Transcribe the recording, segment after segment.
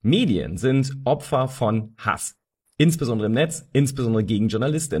Medien sind Opfer von Hass. Insbesondere im Netz, insbesondere gegen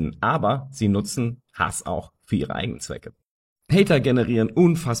JournalistInnen. Aber sie nutzen Hass auch für ihre eigenen Zwecke. Hater generieren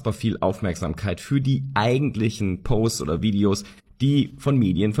unfassbar viel Aufmerksamkeit für die eigentlichen Posts oder Videos, die von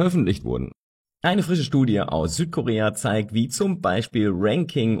Medien veröffentlicht wurden. Eine frische Studie aus Südkorea zeigt, wie zum Beispiel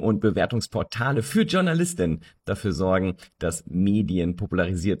Ranking- und Bewertungsportale für JournalistInnen dafür sorgen, dass Medien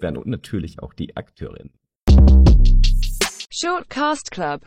popularisiert werden und natürlich auch die AkteurInnen. Shortcast Club